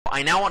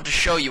I now want to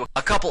show you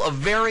a couple of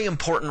very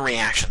important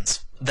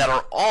reactions that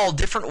are all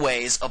different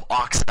ways of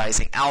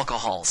oxidizing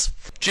alcohols.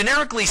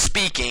 Generically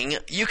speaking,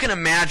 you can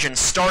imagine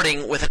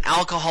starting with an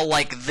alcohol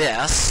like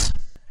this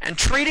and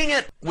treating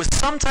it with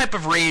some type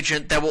of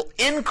reagent that will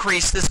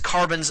increase this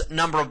carbon's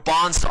number of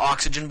bonds to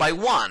oxygen by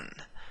 1,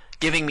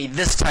 giving me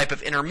this type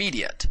of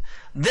intermediate.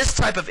 This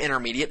type of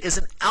intermediate is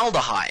an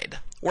aldehyde,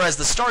 whereas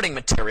the starting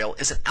material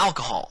is an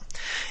alcohol.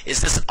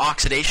 Is this an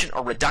oxidation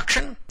or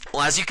reduction?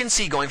 Well, as you can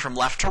see, going from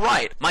left to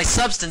right, my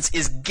substance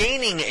is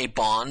gaining a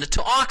bond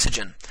to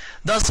oxygen.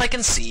 Thus, I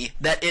can see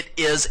that it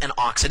is an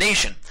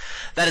oxidation.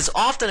 That is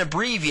often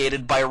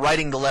abbreviated by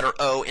writing the letter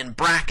O in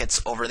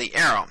brackets over the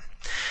arrow.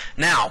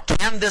 Now,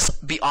 can this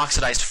be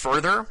oxidized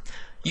further?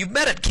 You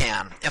bet it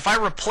can. If I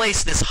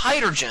replace this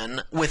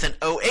hydrogen with an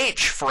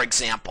OH, for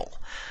example,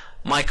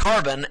 my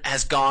carbon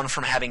has gone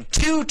from having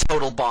 2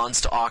 total bonds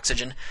to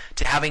oxygen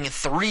to having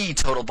 3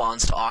 total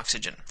bonds to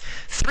oxygen.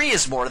 3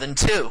 is more than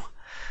 2.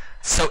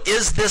 So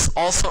is this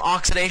also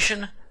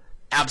oxidation?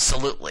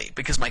 Absolutely,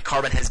 because my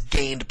carbon has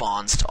gained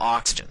bonds to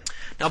oxygen.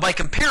 Now, by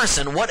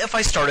comparison, what if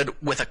I started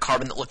with a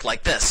carbon that looked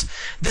like this?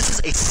 This is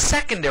a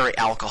secondary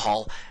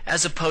alcohol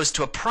as opposed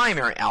to a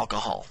primary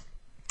alcohol.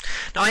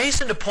 Now, I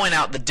hasten to point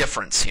out the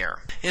difference here.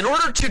 In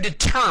order to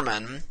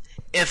determine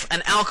if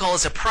an alcohol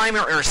is a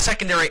primary or a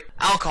secondary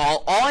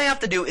alcohol, all I have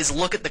to do is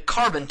look at the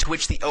carbon to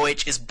which the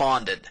OH is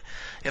bonded.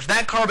 If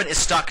that carbon is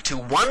stuck to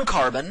 1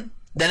 carbon,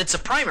 then it's a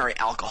primary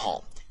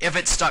alcohol. If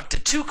it's stuck to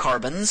 2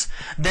 carbons,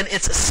 then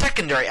it's a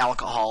secondary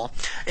alcohol.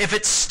 If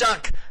it's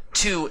stuck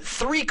to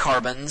 3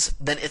 carbons,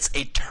 then it's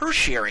a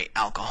tertiary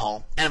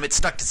alcohol. And if it's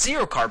stuck to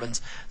 0 carbons,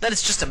 then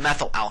it's just a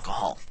methyl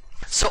alcohol.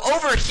 So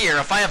over here,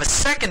 if I have a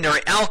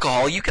secondary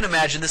alcohol, you can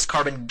imagine this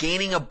carbon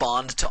gaining a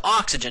bond to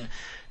oxygen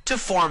to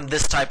form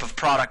this type of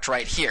product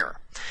right here.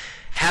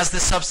 Has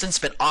this substance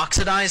been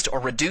oxidized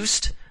or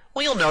reduced?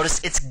 Well, you'll notice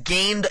it's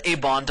gained a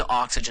bond to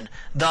oxygen.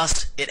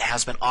 Thus, it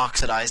has been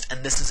oxidized,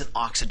 and this is an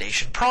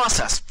oxidation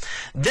process.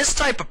 This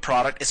type of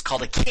product is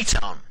called a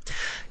ketone.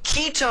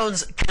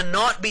 Ketones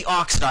cannot be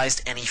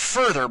oxidized any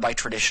further by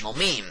traditional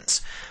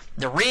means.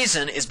 The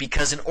reason is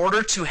because in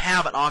order to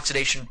have an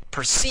oxidation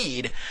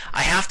proceed,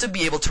 I have to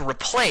be able to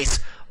replace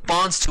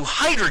bonds to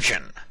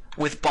hydrogen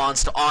with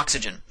bonds to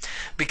oxygen.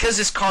 Because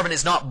this carbon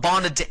is not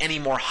bonded to any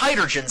more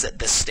hydrogens at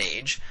this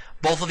stage,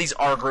 both of these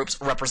R groups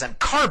represent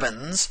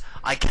carbons,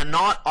 I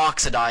cannot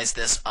oxidize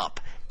this up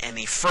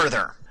any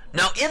further.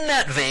 Now, in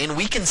that vein,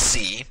 we can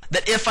see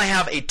that if I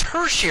have a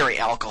tertiary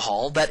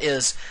alcohol, that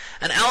is,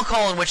 an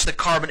alcohol in which the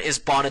carbon is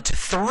bonded to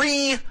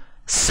 3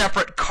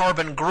 separate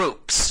carbon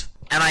groups,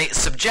 and I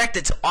subject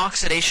it to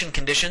oxidation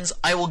conditions,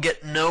 I will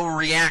get no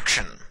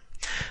reaction.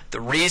 The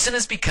reason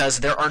is because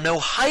there are no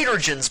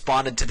hydrogens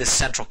bonded to this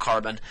central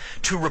carbon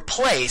to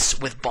replace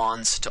with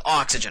bonds to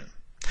oxygen.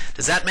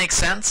 Does that make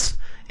sense?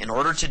 In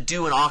order to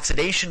do an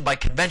oxidation by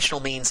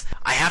conventional means,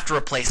 I have to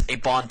replace a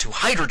bond to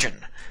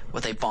hydrogen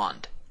with a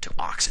bond to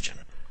oxygen.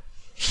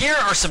 Here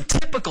are some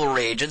typical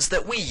reagents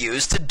that we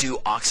use to do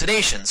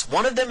oxidations.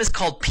 One of them is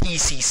called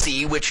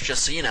PCC, which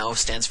just so you know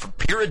stands for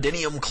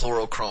pyridinium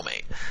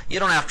chlorochromate. You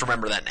don't have to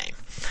remember that name.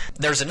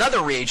 There's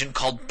another reagent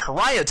called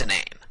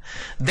periodinane.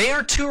 They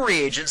are 2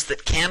 reagents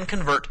that can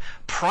convert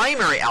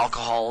primary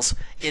alcohols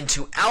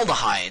into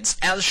aldehydes,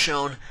 as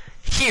shown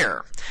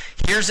here.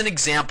 Here's an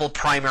example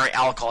primary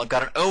alcohol. I've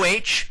got an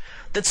OH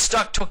that's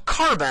stuck to a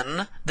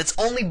carbon that's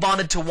only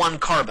bonded to 1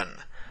 carbon.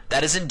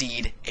 That is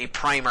indeed a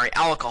primary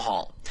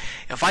alcohol.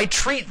 If I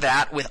treat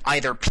that with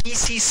either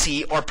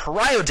PCC or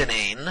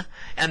periodinane,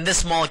 and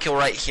this molecule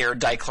right here,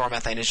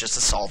 dichloromethane, is just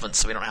a solvent,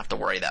 so we don't have to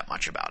worry that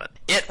much about it,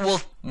 it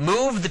will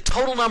move the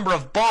total number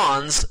of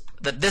bonds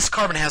that this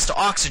carbon has to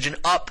oxygen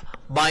up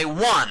by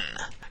 1.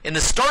 In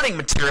the starting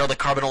material, the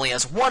carbon only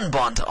has 1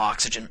 bond to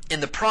oxygen. In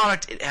the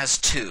product, it has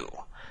 2.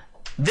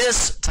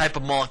 This type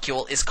of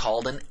molecule is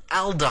called an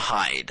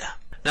aldehyde.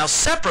 Now,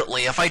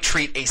 separately, if I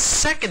treat a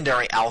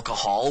secondary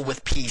alcohol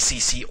with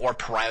PCC or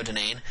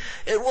periodinane,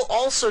 it will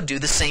also do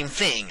the same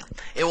thing.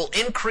 It will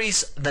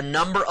increase the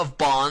number of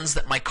bonds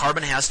that my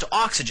carbon has to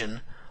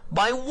oxygen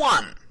by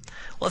 1.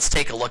 Let's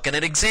take a look at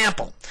an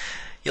example.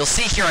 You'll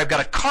see here I've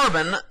got a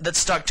carbon that's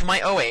stuck to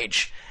my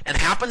OH and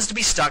happens to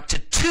be stuck to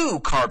 2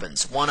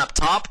 carbons, 1 up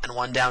top and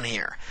 1 down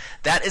here.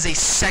 That is a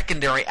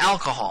secondary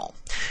alcohol.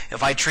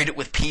 If I treat it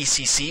with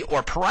PCC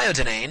or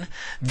periodinane,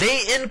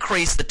 they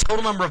increase the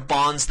total number of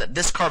bonds that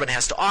this carbon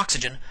has to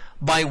oxygen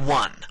by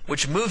 1,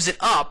 which moves it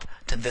up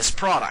to this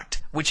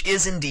product, which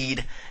is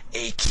indeed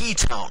a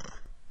ketone.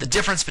 The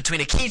difference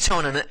between a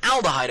ketone and an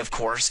aldehyde, of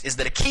course, is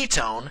that a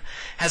ketone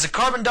has a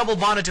carbon double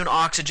bonded to an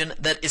oxygen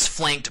that is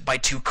flanked by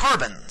 2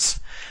 carbons,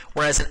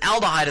 whereas an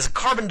aldehyde is a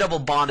carbon double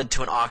bonded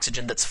to an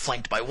oxygen that's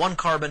flanked by 1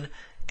 carbon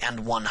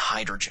and 1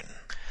 hydrogen.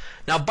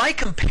 Now, by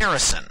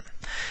comparison,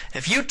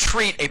 if you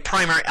treat a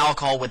primary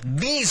alcohol with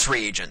these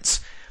reagents,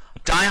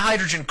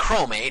 dihydrogen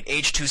chromate,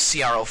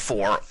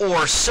 H2CrO4,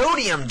 or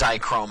sodium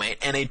dichromate,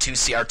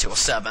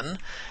 Na2Cr2O7,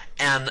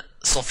 and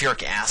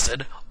sulfuric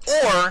acid,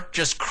 or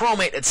just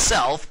chromate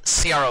itself,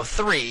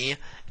 CrO3,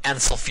 and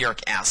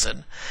sulfuric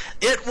acid,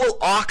 it will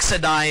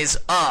oxidize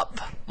up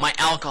my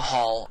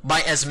alcohol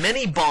by as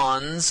many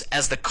bonds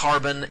as the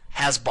carbon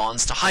has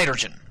bonds to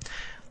hydrogen.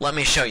 Let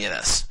me show you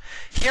this.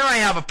 Here I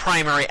have a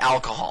primary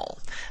alcohol.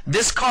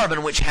 This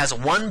carbon, which has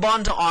one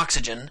bond to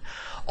oxygen,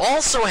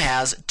 also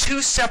has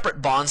two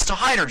separate bonds to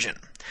hydrogen.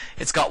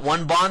 It's got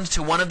one bond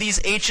to one of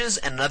these H's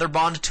and another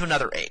bond to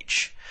another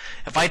H.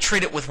 If I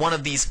treat it with one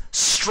of these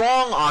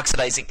strong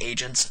oxidizing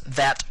agents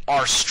that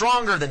are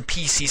stronger than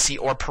PCC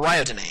or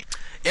periodinane,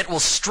 it will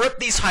strip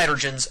these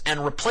hydrogens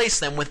and replace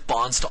them with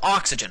bonds to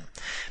oxygen.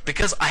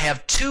 Because I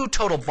have two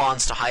total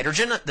bonds to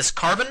hydrogen, this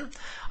carbon,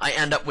 I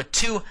end up with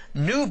two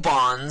new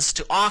bonds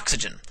to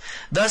oxygen.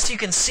 Thus you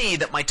can see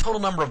that my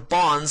total number of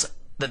bonds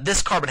that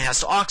this carbon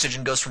has to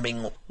oxygen goes from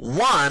being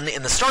 1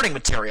 in the starting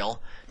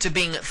material to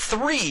being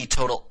 3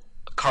 total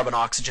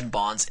carbon-oxygen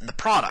bonds in the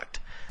product.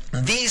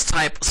 These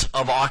types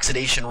of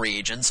oxidation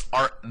reagents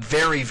are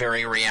very,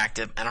 very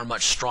reactive and are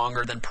much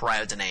stronger than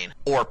periodinane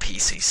or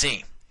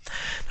PCC.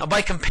 Now,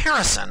 by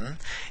comparison,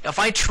 if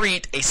I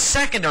treat a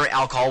secondary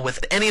alcohol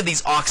with any of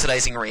these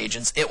oxidizing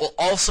reagents, it will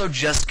also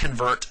just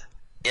convert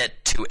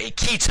it to a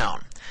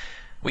ketone.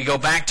 We go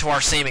back to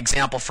our same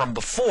example from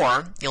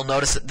before. You'll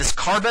notice that this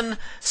carbon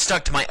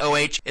stuck to my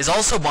OH is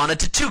also bonded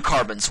to two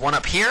carbons, one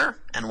up here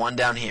and one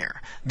down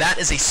here. That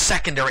is a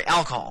secondary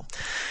alcohol.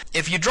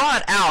 If you draw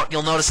it out,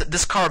 you'll notice that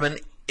this carbon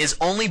is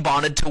only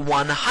bonded to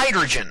one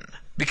hydrogen.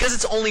 Because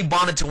it's only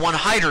bonded to one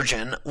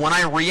hydrogen, when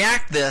I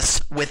react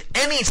this with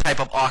any type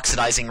of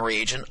oxidizing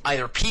reagent,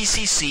 either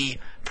PCC,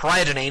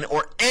 periodinane,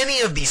 or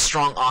any of these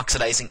strong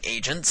oxidizing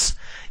agents,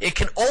 it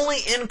can only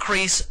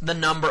increase the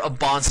number of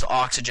bonds to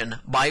oxygen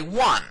by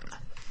 1,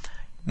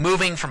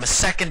 moving from a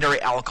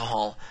secondary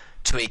alcohol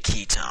to a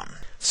ketone.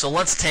 So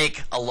let's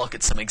take a look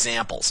at some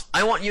examples.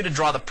 I want you to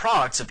draw the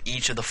products of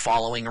each of the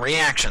following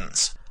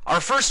reactions. Our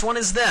first one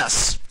is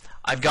this.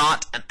 I've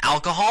got an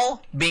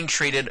alcohol being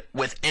treated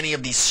with any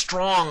of these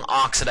strong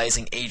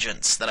oxidizing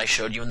agents that I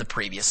showed you in the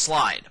previous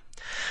slide.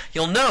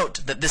 You'll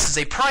note that this is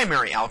a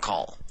primary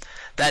alcohol.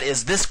 That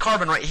is, this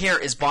carbon right here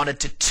is bonded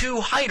to two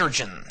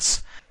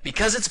hydrogens.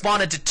 Because it's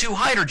bonded to two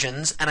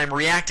hydrogens and I'm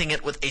reacting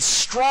it with a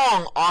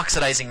strong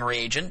oxidizing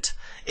reagent,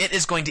 it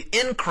is going to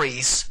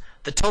increase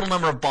the total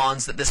number of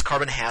bonds that this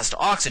carbon has to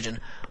oxygen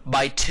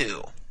by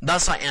 2.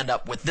 Thus I end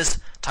up with this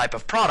type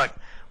of product,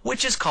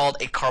 which is called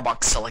a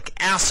carboxylic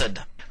acid.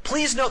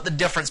 Please note the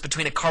difference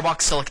between a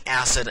carboxylic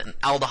acid, an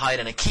aldehyde,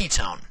 and a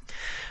ketone.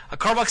 A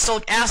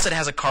carboxylic acid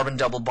has a carbon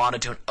double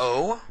bonded to an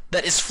O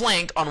that is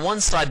flanked on one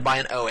side by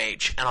an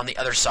OH and on the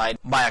other side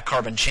by a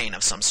carbon chain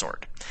of some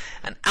sort.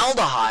 An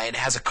aldehyde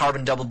has a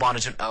carbon double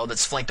bonded to an O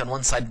that's flanked on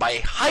one side by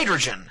a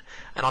hydrogen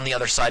and on the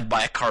other side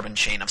by a carbon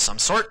chain of some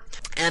sort.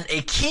 And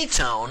a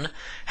ketone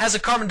has a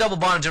carbon double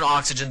bonded to an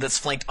oxygen that's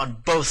flanked on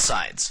both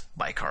sides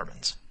by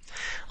carbons.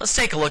 Let's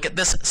take a look at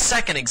this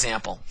second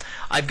example.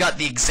 I've got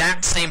the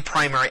exact same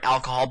primary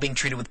alcohol being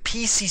treated with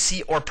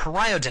PCC or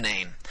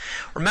periodinane.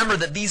 Remember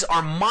that these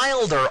are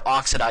milder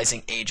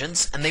oxidizing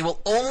agents, and they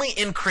will only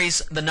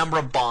increase the number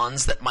of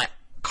bonds that my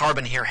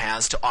carbon here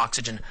has to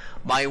oxygen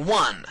by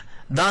 1.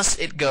 Thus,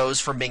 it goes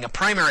from being a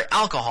primary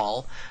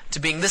alcohol to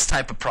being this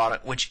type of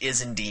product, which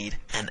is indeed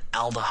an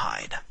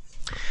aldehyde.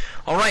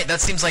 Alright, that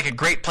seems like a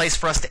great place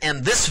for us to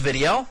end this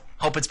video.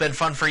 Hope it's been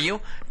fun for you.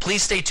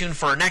 Please stay tuned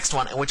for our next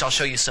one, in which I'll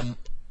show you some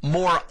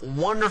more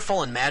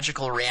wonderful and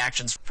magical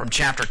reactions from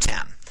Chapter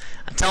 10.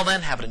 Until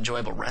then, have an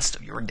enjoyable rest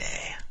of your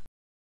day.